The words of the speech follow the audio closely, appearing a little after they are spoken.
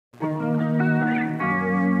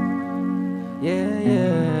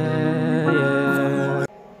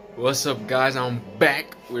What's up, guys? I'm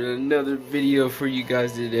back with another video for you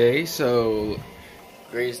guys today. So,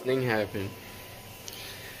 greatest thing happened.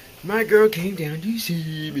 My girl came down to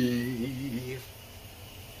see me.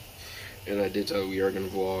 And I did tell her we are gonna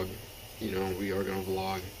vlog. You know, we are gonna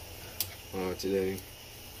vlog today.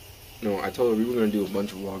 No, I told her we were gonna do a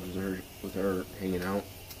bunch of vlogs with her hanging out.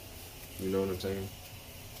 You know what I'm saying?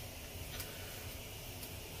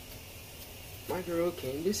 My girl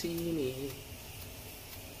came to see me.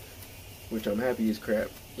 Which I'm happy as crap,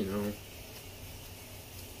 you know.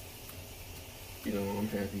 I'm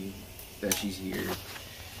happy that she's here.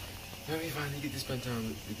 Now we finally get to spend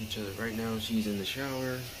time with each other. Right now, she's in the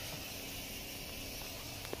shower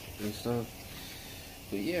and stuff.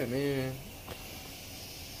 But yeah, man,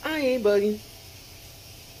 I ain't bugging.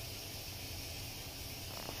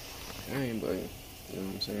 I ain't bugging. You know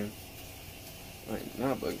what I'm saying? I ain't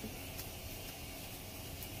not bugging.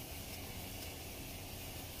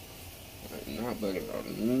 I'm not bugging about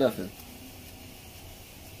nothing.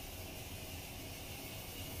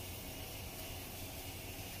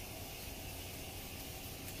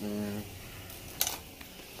 Man,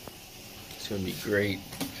 it's gonna be great.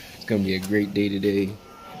 It's gonna be a great day today.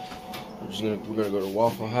 We're gonna go to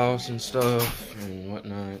Waffle House and stuff and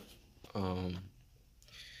whatnot. I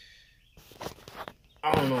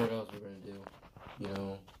don't know what else we're gonna do. You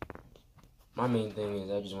know, my main thing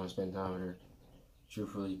is I just want to spend time with her.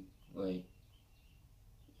 Truthfully. Like,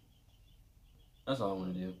 that's all I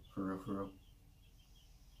want to do, for real, for real.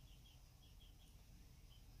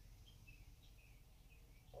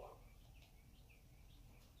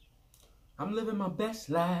 I'm living my best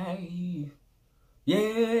life. Yeah,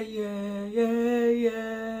 yeah, yeah,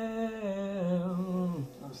 yeah.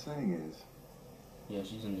 What I'm saying is... Yeah,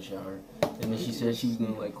 she's in the shower. And then she said she was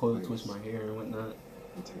going to, like, coil twist my hair and whatnot.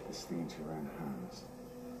 And take this thing into your own hands.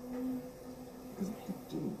 Because if you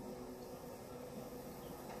do,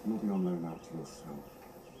 you'll be on loan out to yourself.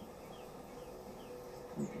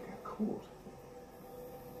 And if you get caught,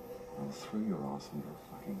 I'll throw your ass under a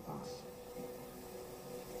fucking bus.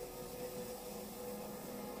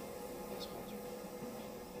 Yes, Patrick.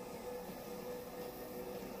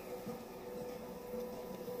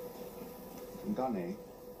 And Gunny,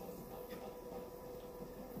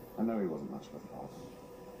 I know he wasn't much of a father.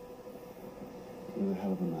 He was a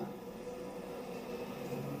hell of a man.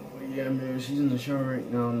 Yeah, man, she's in the shower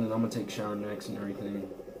right now, and then I'm gonna take a shower next and everything.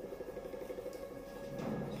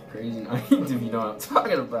 It's crazy night, if you know what I'm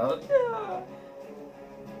talking about. Yeah.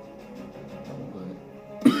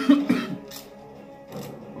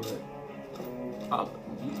 But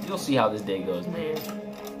you'll see how this day goes, man.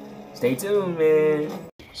 Stay tuned, man.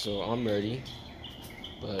 So I'm ready,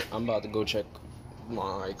 but I'm about to go check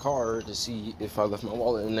my car to see if I left my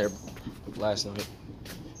wallet in there last night.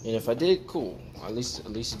 And if I did, cool. At least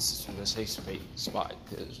it's in a safe spot,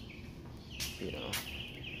 because, you know.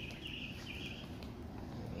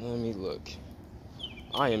 Let me look.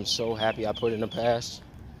 I am so happy I put in a pass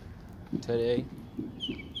today.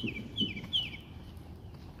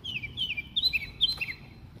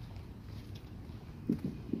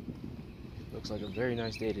 Looks like a very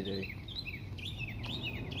nice day today.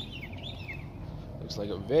 Looks like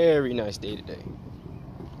a very nice day today.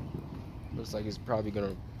 Looks like it's probably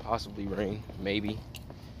gonna possibly rain, maybe.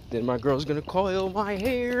 Then my girl's gonna coil my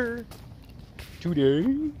hair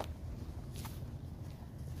today.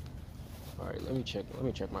 All right, let me check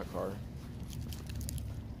my car.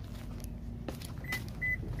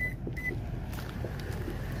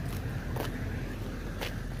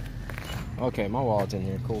 Okay, my wallet's in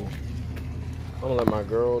here, cool. I'm gonna let my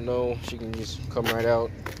girl know she can just come right out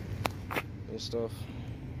and stuff.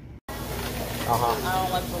 I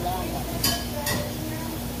don't like the long one.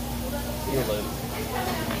 Here, lady.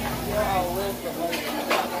 You're all live the late.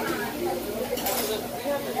 Do you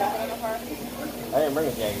have the jacket in the car? I didn't bring a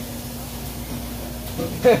jacket.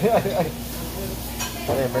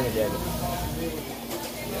 I didn't bring a jacket.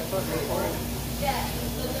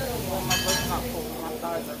 Well, my butt's not full. My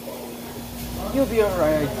thighs are full. You'll be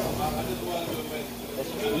alright.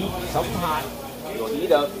 Just eat something hot. You'll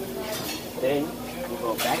eat up. Then we'll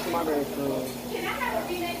go back to my bedroom.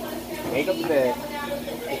 Make up the bed.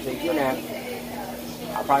 Take your nap.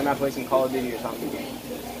 I'll probably not play some Call of Duty or something.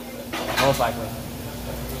 Most likely.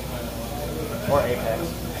 Or Apex.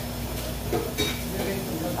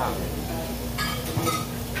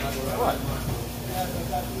 What?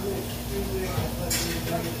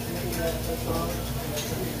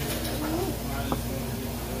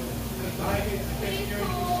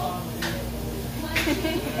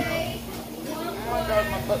 Oh my god,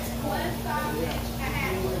 my butt's cold.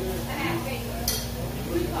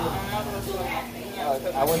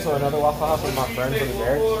 I went to another Waffle House with my friend from the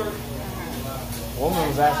marriage. Woman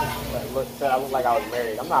was asking, said I looked like I was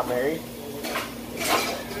married. I'm not married.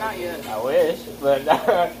 Not yet. I wish, but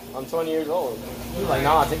I'm 20 years old. He was like,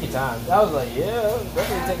 nah, take your time. I was like, yeah,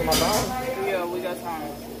 definitely taking my time. Yeah, we got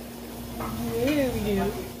time. Yeah, we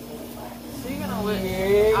do. Speaking of which,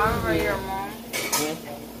 Yeah, I remember your mom. Your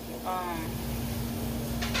mom.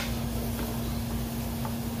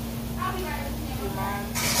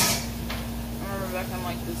 I remember back in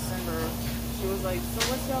like December, she was like, "So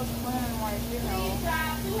what's y'all's plan?" Like, you know.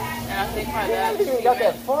 And I think by that, We ain't got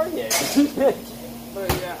that far yet. but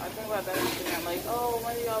yeah, I think about that and she meant like, "Oh,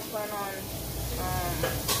 when do y'all plan on?"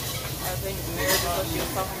 I think marriage is what she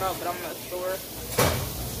was talking about, but I'm not sure.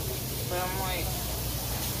 But I'm like,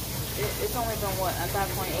 it's only been what? At that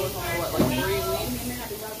point, it was only what, like 3 weeks?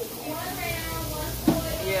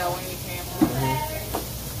 Yeah, when you came home.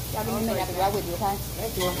 Y'all give me a minute, I have to grab with you, okay?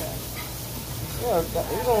 Thank you. Yeah,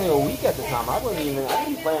 it was only a week at the time. I don't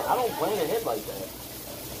plan to hit like that.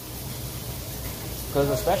 Because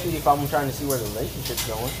especially if I'm trying to see where the relationship's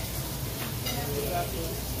going.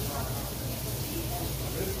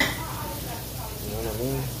 You know what I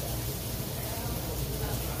mean?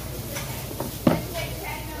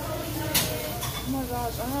 Oh my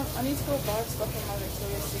gosh, I need to go buy stuff in my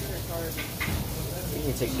Victoria's Secret card. You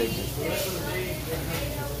can take pictures.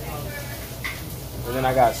 And then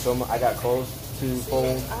I got clothes to fold.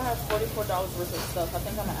 I have $44 worth of stuff. I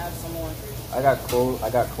think I'm gonna add some more. I got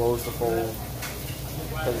clothes to fold.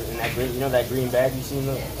 Cause in that green, you know that green bag you seen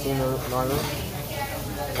the laundry?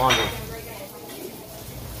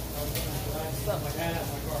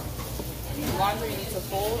 Laundry needs to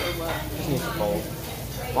fold or what? Just needs to fold.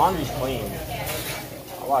 Laundry's clean.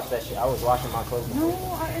 I washed that shit. I was washing my clothes. No,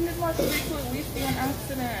 I ended my trip to at least be an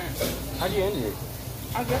accident. How'd you end it?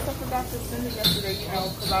 I guess I forgot to send it yesterday, you know,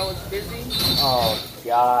 because I was busy. Oh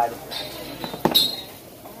God.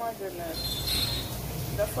 Oh my goodness.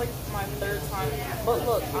 That's like my 3rd time. But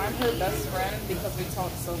look, I'm her best friend because we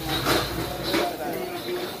talk so much. Look at that.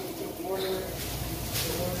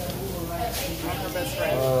 I'm her best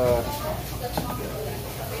friend.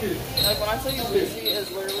 Like when I tell you Lizzie is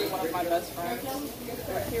literally one of my best friends.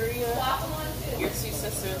 Kyria, your 2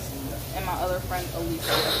 sisters, and my other friend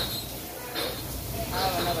Alicia. I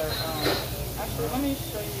have another, actually let me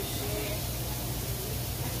show you,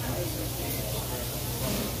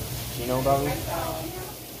 You know about me?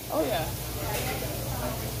 oh yeah.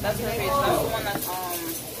 That's her page, that's the one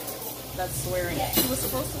that's swearing. She was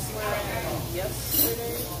supposed to swear in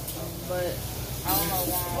yesterday, but I don't know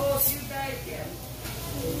why.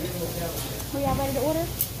 Are y'all ready to order?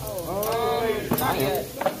 Not yet.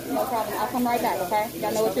 No problem. I'll come right back, okay?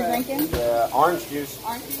 Y'all know what you're drinking? Yeah, orange juice.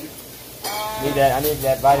 Orange juice? I need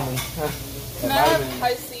that vitamin. Can I have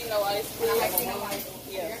high C, no ice, please?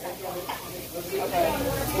 Yes. Okay.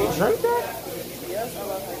 You drink that? Yes, I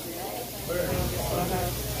love high C.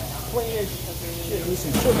 Shit, need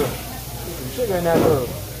some sugar. Need some sugar in that little.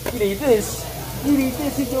 You need this. You need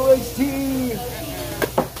this in your iced tea.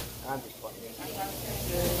 I'm just fucking.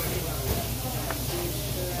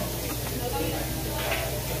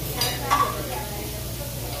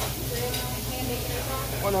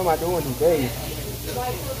 What am I doing today?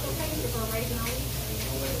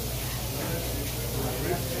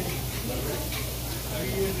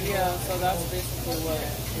 Yeah, so that's basically what,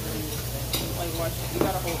 like, watch, you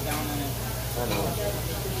gotta hold down on it. I know.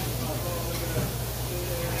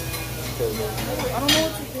 I don't know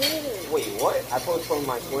what you did. Wait, what? I postponed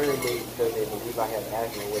my swearing date because they believe I have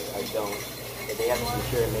asthma, which I don't. But they have to be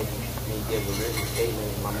sure and make me give a written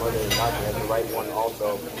statement. My mother and doctor have to write one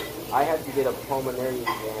also. I have to get a pulmonary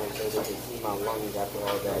exam so they can see my lungs after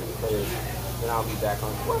all that because then I'll be back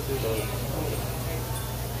on course. So,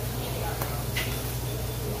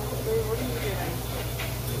 What are you getting?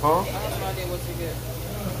 huh? I have no idea what you get.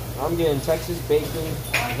 I'm getting Texas bacon,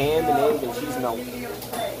 ham and egg, and cheese milk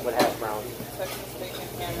with hash browns. Texas bacon,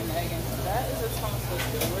 ham, and egg. And that is a tongue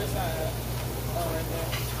twister. Where's that at? Oh, right there.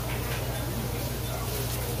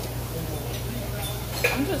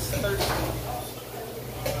 I'm just thirsty.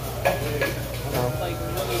 I know. Like,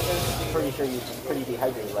 really thirsty. Pretty sure you were pretty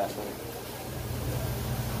dehydrated last night.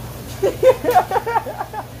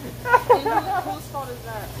 Whose fault is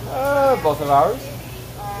that? Both of ours.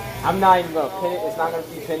 I'm not even gonna pin it. It's not gonna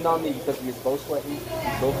be pinned on me because we're both sweating.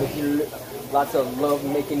 Both making lots of love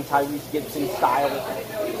making Tyrese Gibson style.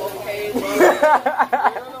 Okay, well, you're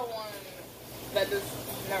the one that just,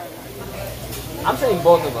 never mind. I'm saying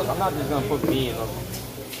both of us. I'm not just gonna put me in them.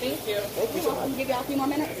 Thank you. Thank you so much. Give y'all a few more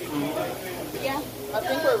minutes? Yeah? I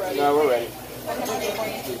think we're ready. No, we're ready. Okay. for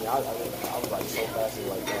you? Excuse me, I was like so fast and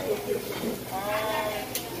like that.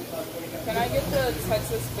 Can I get the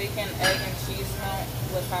Texas bacon, egg, and cheese melt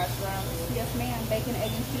with hash browns? Yes, ma'am. Bacon,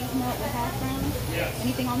 egg, and cheese melt with hash browns. Yes.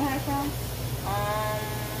 Anything on the hash browns?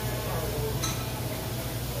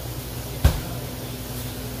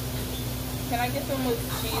 Can I get them with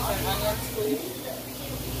cheese and onions, please?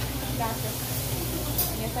 Gotcha.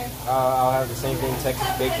 Yes, sir. I'll have the same thing: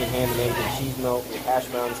 Texas bacon, ham and eggs, and cheese melt with hash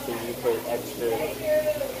browns. Can you put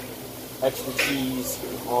extra cheese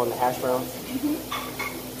on the hash browns?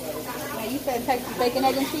 Now you said Texas bacon,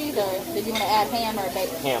 egg, and cheese, or did you want to add ham or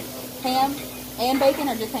bacon? Ham. Ham and bacon,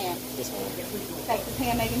 or just ham? Just ham. Texas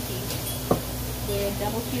ham, egg, and cheese with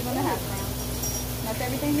double cheese on the hash browns. That's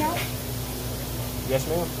everything, y'all? Yes,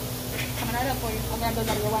 ma'am. Coming right up for you. I'll grab those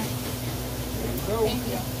out of your way. Thank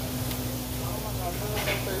you.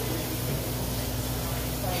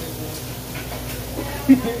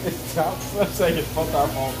 I'm saying it's both our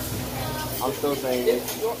fault. I'm still saying it.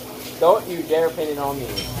 Don't you dare pin it on me.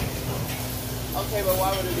 Okay, but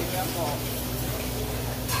why would it be my fault?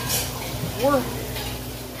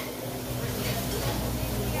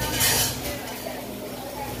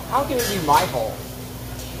 How can it be my fault?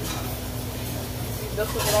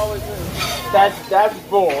 That's what it always is. That's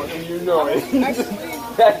bull, and you know it. Actually,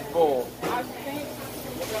 that's bull. I think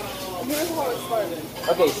here's how it started.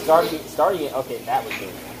 Okay, starting it. Okay, that was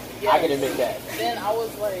good. Yes. I can admit that. Then I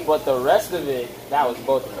was like, But the rest of it, that was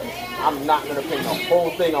both of us. I'm not gonna pin the whole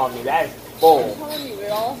thing on me. That is bull. I'm telling you,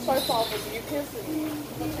 it all starts off with you kissing me.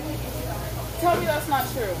 Tell me that's not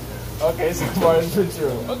true. Okay, so far it's been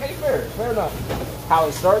true. Okay, fair enough. How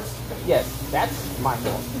it starts, yes, that's my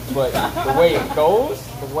fault. But the way it goes,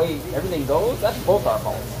 the way everything goes, that's both our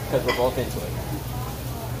faults because we're both into it.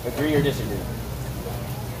 Agree or disagree?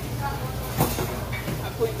 I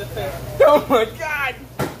plead the fifth. Oh my God!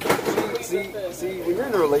 See, when you're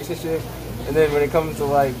in a relationship, and then when it comes to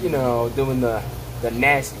like, you know, doing the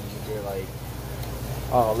nasty, you're like,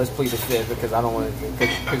 oh, let's plead the fifth because I don't want to, because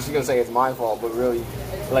she's gonna say it's my fault, but really,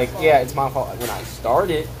 like, yeah, it's my fault when I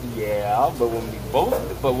started, yeah, but when we're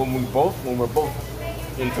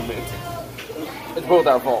both intimate, it's both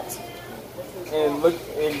our faults. And look,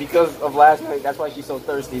 and because of last night, that's why she's so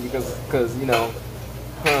thirsty because you know,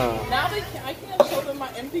 Now I can't show them my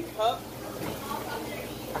empty cup.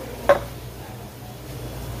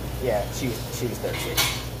 Yeah, she was thirsty.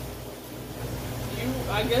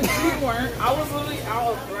 I guess you weren't. I was literally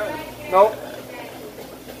out of breath. Nope.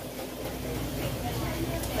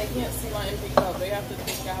 They can't see my empty cup. They have to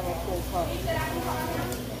think I have a full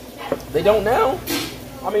cup. They don't now.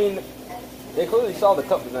 I mean, they clearly saw the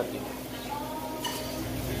cup was empty.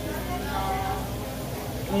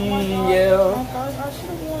 Yeah. Oh gosh, I should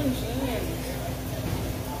have worn jeans.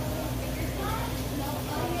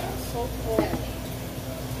 So cold.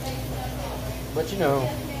 But you know,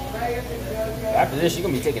 after this, you're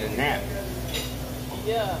gonna be taking a nap.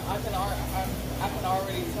 Yeah, I can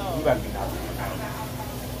already tell. You gotta be knocking out.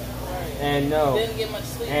 Right. And no. Didn't get much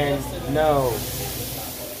sleep And yesterday. no,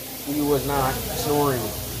 you was not snoring.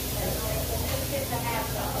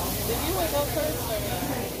 Did you wake up first or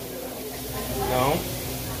no? No,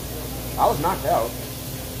 I was knocked out. I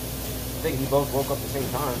think we both woke up at the same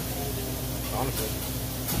time. Honestly.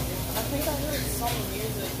 I think I heard some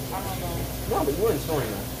music. I don't know. No, but you weren't snoring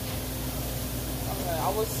though. Okay, I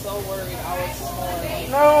was so worried I was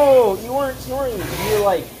snoring. No, you weren't snoring. You were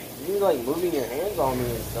like moving your hands on me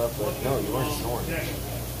and stuff, but no, you weren't snoring.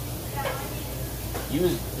 You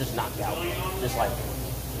was just knocked out, just like.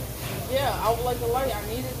 Yeah, I would like the light. I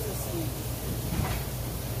needed to sleep.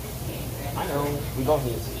 I know. We both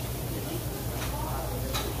need to sleep.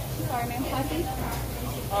 Sorry, ma'am. Coffee?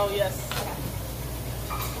 Oh yes.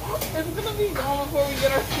 It's gonna be gone before we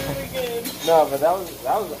get our food again. No, but that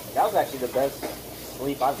was actually the best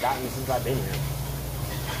sleep I've gotten since I've been here.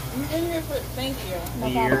 You've been here for thank you. A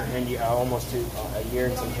year and almost a year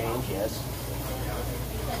and some change, yes.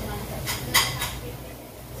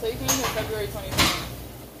 So you came here February 2020.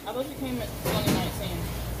 I thought you came in 2019.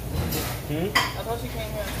 I thought you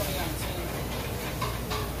came here in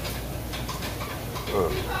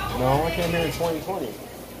 2019. No, I came here in 2020.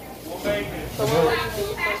 So where were you when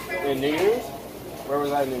you first joined? In New Year's? Where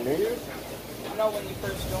was I in New Year's? No, when you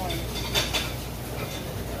first joined.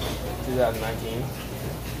 2019.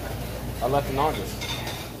 I left in August.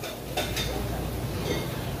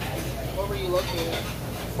 Where were you located?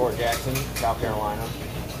 Fort Jackson, South Carolina.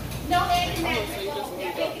 Oh, so you just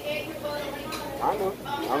moved up. I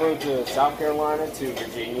moved to South Carolina to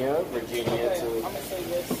Virginia, Okay, I'm gonna say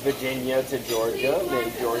this. Virginia to Georgia,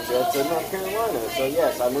 then Georgia to North Carolina. So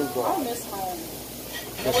yes, I moved I on. miss home.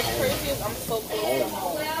 And what's crazy is I'm so close to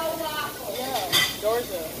home. Yeah,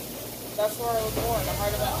 Georgia. That's where I was born, the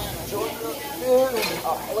heart of Atlanta. Georgia?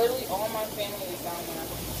 Literally all my family is down there.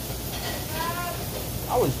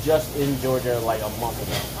 I was just in Georgia like a month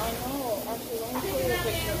ago. I know. Actually, let me show you a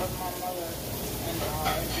picture of my mother and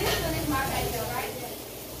I.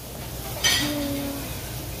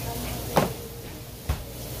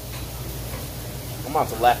 I'm about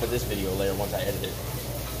to laugh at this video later once I edit it.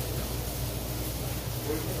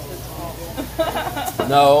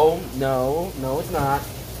 No, it's not.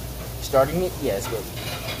 Starting it, yes, but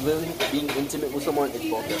literally being intimate with someone, it's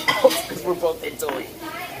both their fault because we're both into it.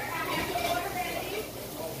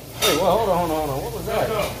 Hey, well, hold on. What was that?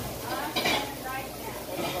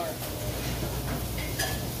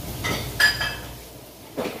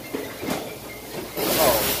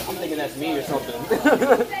 Oh, I'm thinking that's me or something. No,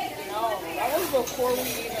 that was before we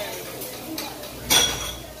even.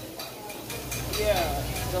 Yeah,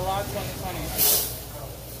 July 2020.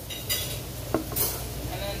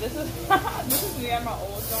 And then this is this is me at my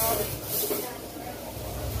old job.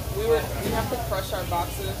 We have to crush our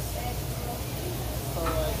boxes. So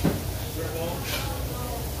like,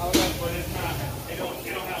 I was like,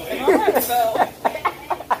 and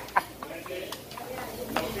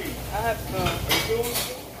I had fell.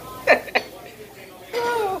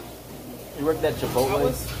 You worked at Chipotle? I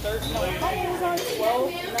was 13. No, how old was I? 12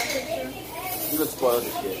 in that picture? You look spoiled as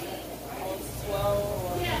shit. I was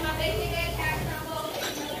 12. And then I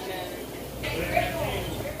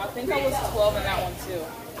think I was 12 in that one too.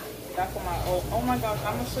 Back on my old. Oh my gosh,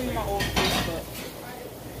 I'm gonna show you my old Facebook.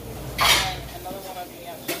 And another one of me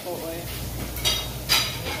at Chipotle.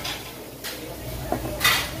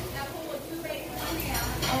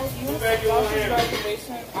 Oh, you know Josh's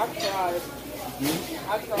graduation? I cried.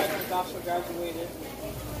 I cried when Joshua graduated.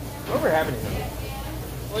 Whatever happened to him?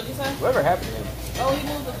 What'd you say? Whatever happened to him? Oh, he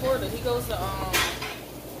moved to Florida. He goes to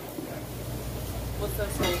what's that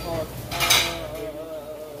school called?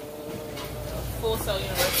 Full Sail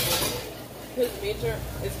University. His major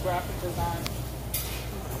is graphic design.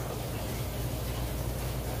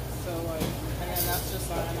 So like, and then that's just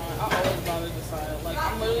like, I always bother decide. Like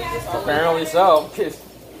I'm literally just always. Apparently so, because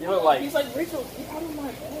you look like. He's like, Rachel, get out of my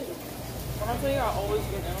bed. When I tell you I always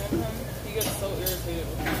get in with him, he gets so irritated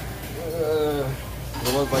with me.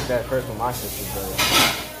 It was like that first with my sister, but.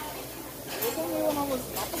 It was only when I was.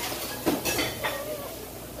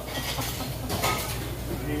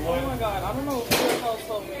 Oh my god, I don't know who the hell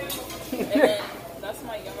told me. And then that's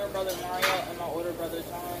my younger brother Mario and my older brother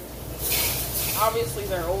John. Obviously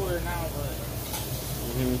they're older now, but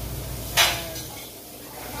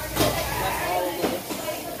that's all of us.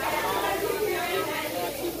 My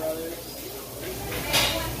two brothers.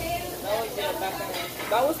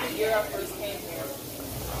 That was the year I first came here.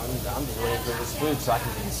 I'm just waiting for this food so I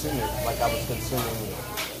can consume it like I was consuming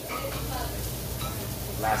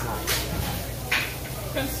last night.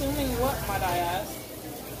 Consuming what, might I ask?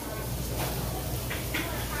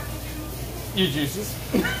 Your juices.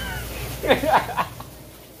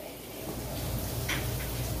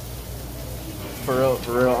 For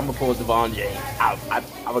real, I'm gonna pull a Devon J. I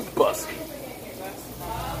was busting.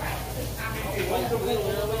 Like, we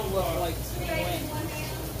literally look like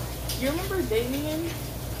twins. You remember Damien?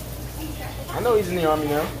 I know he's in the army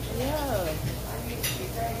now. Yeah.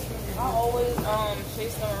 I always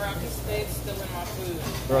chase him around. He stays still in my food.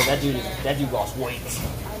 Bro, that dude lost weight.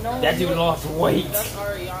 I know. That dude lost weight. That's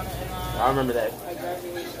Ariana and I remember that. at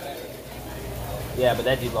graduation. Yeah, but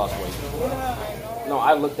that dude lost weight. Yeah, I know. No,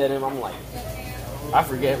 I looked at him. I'm like, I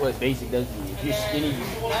forget what basic does to you. If you're skinny,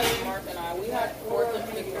 That's Mark and I. We had 4th and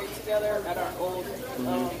 5th grade together at our old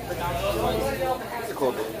predominantly white school. it's a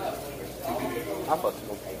cool dude. I fucked with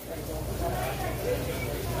him.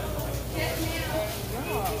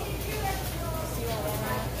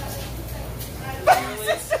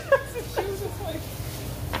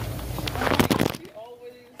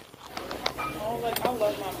 I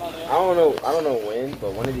love my mother. I don't know when,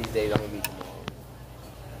 but one of these days I'm gonna meet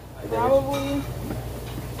tomorrow. Probably.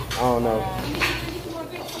 I don't know.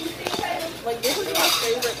 Like, this is my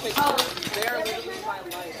favorite picture. They are literally my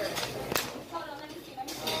life.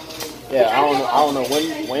 Yeah, I don't know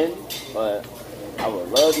when, but I would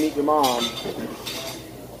love to meet your mom.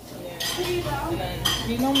 Yeah. And then,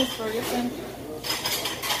 you know Miss Ferguson?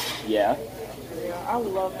 Yeah. Yeah, I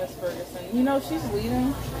love Miss Ferguson. You know, she's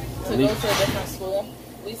leaving to go to a different school.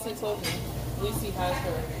 Lacey told me. Lacey has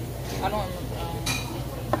her. I don't remember.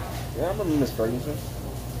 Yeah, I remember Miss Ferguson.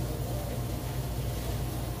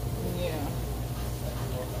 Yeah.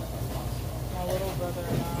 My little brother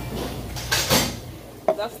and I.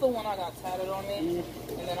 That's the one I got tatted on me.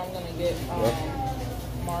 And then I'm going to get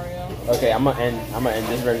Mario. Okay, I'm gonna end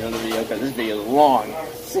this version of the video because this video is long.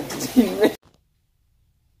 16 minutes.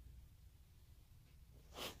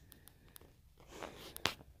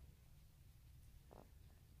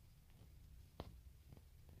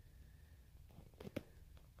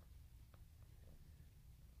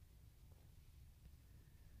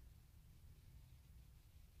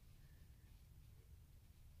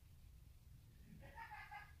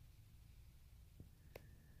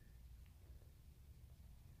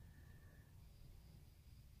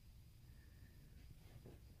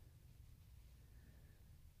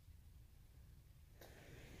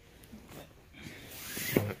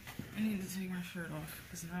 I need to take my shirt off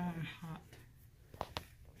because now I'm hot.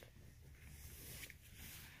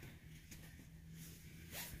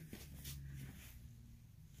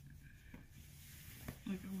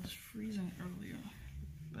 Like I was freezing earlier,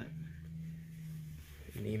 but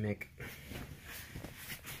Anemic.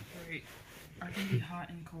 right, I can be hot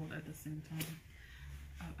and cold at the same time.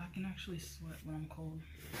 I can actually sweat when I'm cold.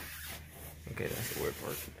 Okay, that's the weird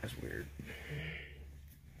part. That's weird.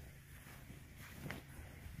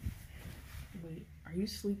 Wait, are you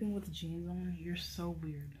sleeping with jeans on? You're so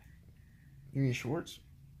weird. You need shorts?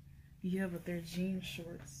 Yeah, but they're jean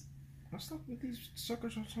shorts. I slept with these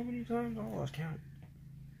suckers on so many times. I lost count.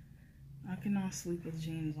 I cannot sleep with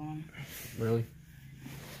jeans on. Really?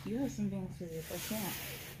 Yes, I'm being serious. I can't.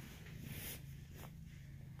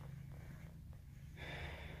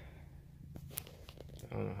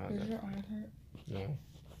 I don't know how Does that. your arm hurt? No. Okay,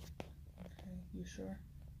 you sure?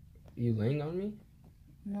 You laying on me?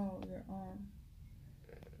 No, your arm.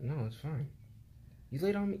 No, it's fine. You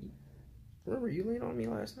laid on me. Remember, you laid on me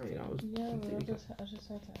last night. I was. Yeah, but I completely just had to ask.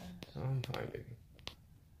 I'm fine, baby.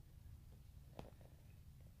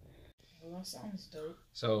 Well, that sounds dope.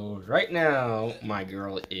 So right now, my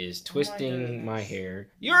girl is twisting goodness. my hair.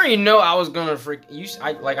 You already know I was gonna freak you.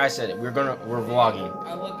 Like I said, we're vlogging,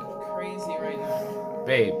 I look crazy right now.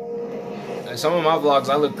 babe. Some of my vlogs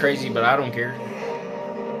I look crazy, but I don't care.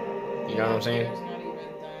 You know what I'm saying? It's not even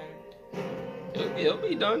done. It'll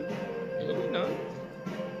be done. It'll be done.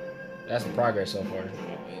 That's the progress so far.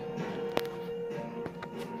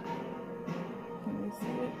 Can we see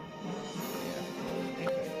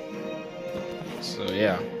it? So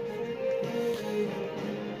yeah,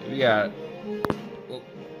 we got. Oh,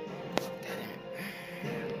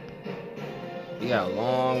 we got a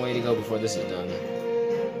long way to go before this is done.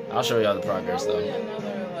 I'll show y'all the progress Probably though.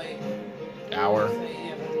 another Hour,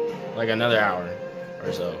 yeah. like another hour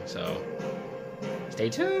or so. So stay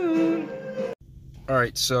tuned. All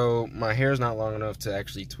right, so my hair's not long enough to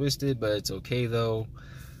actually twist it, but it's okay though.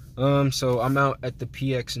 So I'm out at the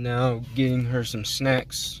PX now, getting her some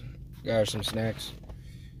snacks. Got her some snacks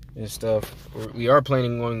and stuff. We are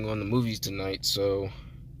planning on going on the movies tonight, so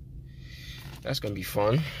that's gonna be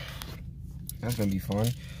fun. That's gonna be fun.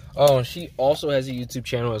 Oh, and she also has a YouTube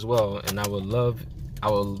channel as well, and I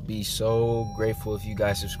will be so grateful if you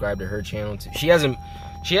guys subscribe to her channel too. She hasn't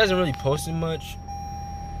really posted much,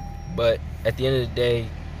 but at the end of the day,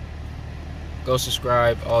 go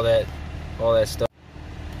subscribe, all that stuff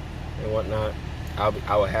and whatnot.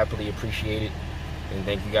 I would happily appreciate it, and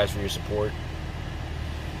thank you guys for your support.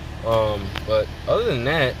 But other than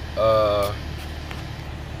that,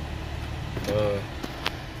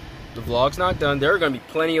 the vlog's not done. There are gonna be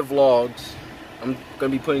plenty of vlogs. I'm gonna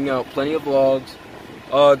be putting out plenty of vlogs.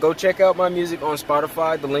 Go check out my music on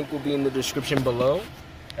Spotify. The link will be in the description below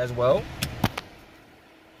as well.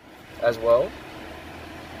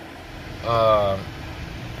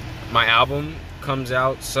 My album comes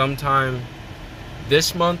out sometime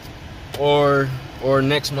this month or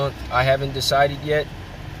next month. I haven't decided yet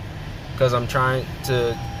because I'm trying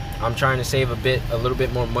to save a little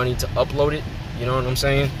bit more money to upload it. You know what I'm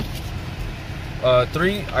saying?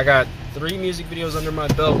 I got 3 music videos under my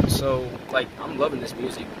belt, so like I'm loving this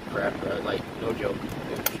music crap, bro. Like no joke.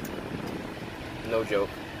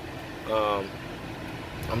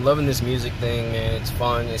 I'm loving this music thing, man. It's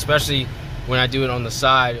fun, especially when I do it on the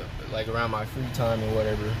side, like around my free time or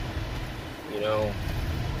whatever. You know,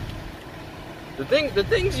 the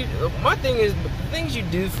things you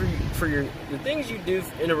do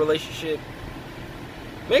in a relationship,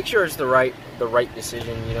 make sure it's the right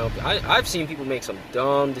decision. You know, I've seen people make some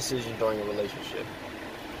dumb decisions during a relationship,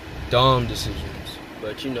 dumb decisions,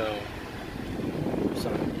 but you know,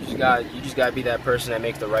 you just gotta be that person that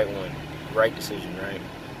makes the right decision, right?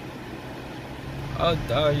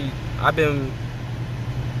 I've been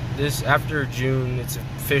after June, it's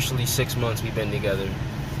officially 6 months we've been together.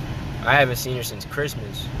 I haven't seen her since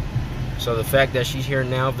Christmas, so the fact that she's here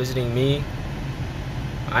now visiting me,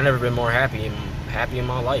 I've never been more happy in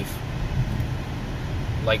my life.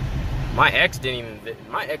 like, my ex didn't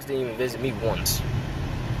even visit me once.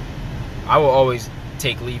 I will always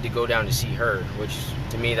take leave to go down to see her, which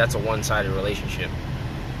to me that's a one-sided relationship.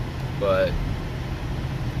 But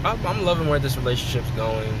I'm loving where this relationship's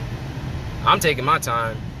going. I'm taking my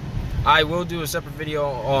time. I will do a separate video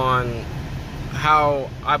on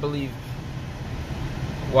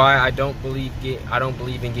why I don't believe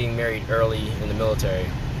in getting married early in the military.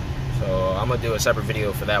 So I'm gonna do a separate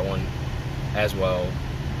video for that one as well.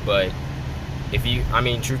 But if you, I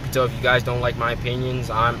mean, truth be told, if you guys don't like my opinions,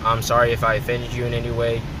 I'm sorry if I offended you in any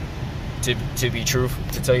way. To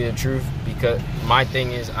tell you the truth, because my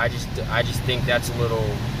thing is, I just think that's a little,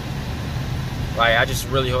 like,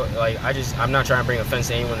 I'm not trying to bring offense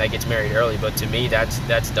to anyone that gets married early, but to me that's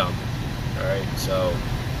dumb. All right, so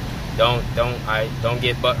don't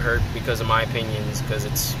get butthurt because of my opinions, because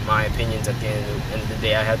it's my opinions. At the end of the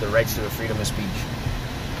day, I have the rights to the freedom of speech.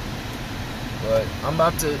 But I'm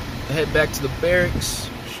about to head back to the barracks.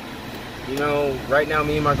 You know, right now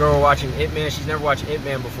me and my girl are watching Ip Man. She's never watched Ip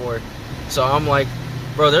Man before, so I'm like,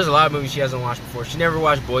 bro, there's a lot of movies she hasn't watched before. She never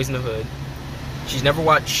watched Boys in the Hood. She's never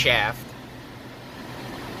watched Shaft.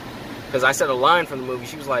 Because I said a line from the movie,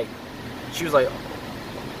 she was like,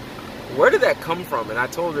 where did that come from? And I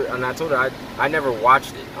told her I never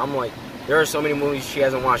watched it. I'm like, there are so many movies she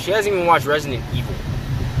hasn't watched. She hasn't even watched Resident Evil.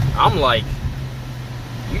 I'm like,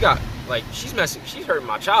 you got, like, she's hurting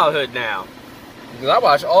my childhood now. Because I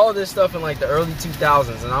watched all this stuff in like the early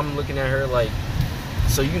 2000s, and I'm looking at her like,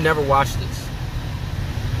 so you never watched this?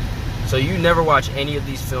 So you never watched any of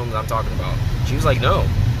these films I'm talking about? She was like, no.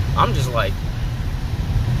 I'm just like,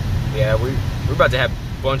 yeah, we're about to have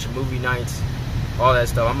a bunch of movie nights, all that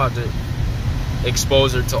stuff. I'm about to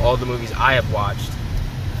expose her to all the movies I have watched,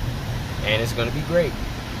 and it's gonna be great.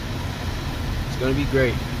 It's gonna be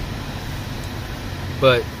great.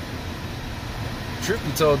 But truth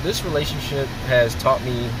be told, this relationship has taught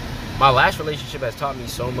me, my last relationship has taught me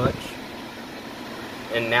so much,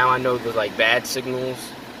 and now I know the like bad signals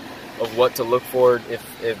of what to look for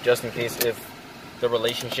if just in case if the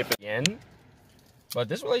relationship again. But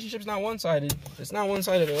this relationship's not one-sided. It's not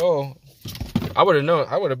one-sided at all. I would have known.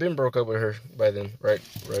 I would have been broke up with her by then, right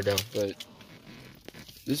now. But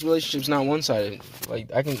this relationship's not one-sided. Like,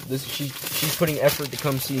 she's putting effort to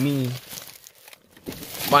come see me.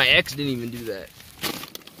 My ex didn't even do that.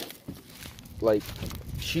 Like,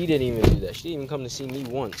 she didn't even do that. She didn't even come to see me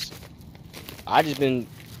once. I just been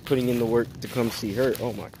putting in the work to come see her.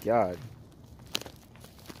 Oh my God.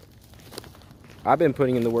 I've been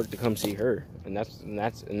putting in the work to come see her, and I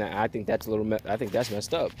think that's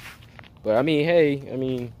messed up. But I mean, hey, I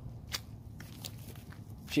mean,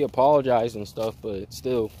 she apologized and stuff, but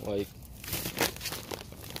still, like,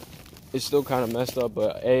 it's still kind of messed up.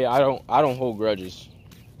 But hey, I don't hold grudges.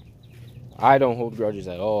 I don't hold grudges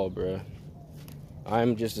at all, bruh.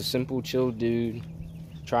 I'm just a simple, chill dude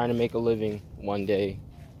trying to make a living one day.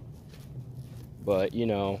 But, you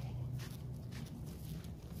know,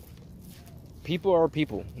 people are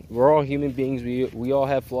people. We're all human beings. We all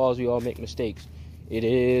have flaws. We all make mistakes. It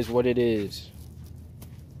is what it is.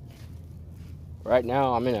 Right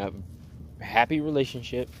now, I'm in a happy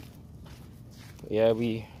relationship. Yeah,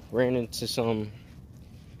 we ran into some,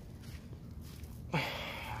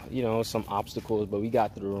 you know, some obstacles, but we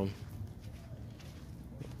got through them.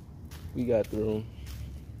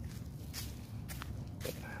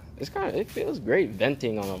 It feels great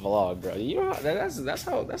venting on a vlog, bro. You know, that's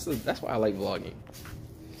why I like vlogging.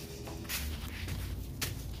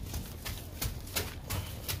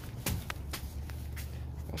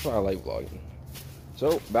 That's why I like vlogging.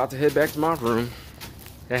 So, about to head back to my room.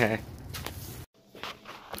 Me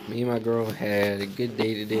and my girl had a good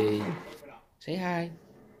day today. Say hi.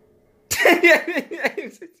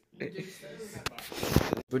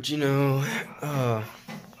 But you know,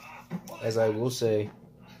 as I will say,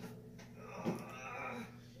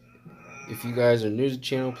 if you guys are new to the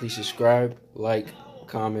channel, please subscribe, like,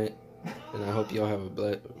 comment, and I hope y'all have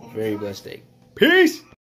a very blessed day. Peace!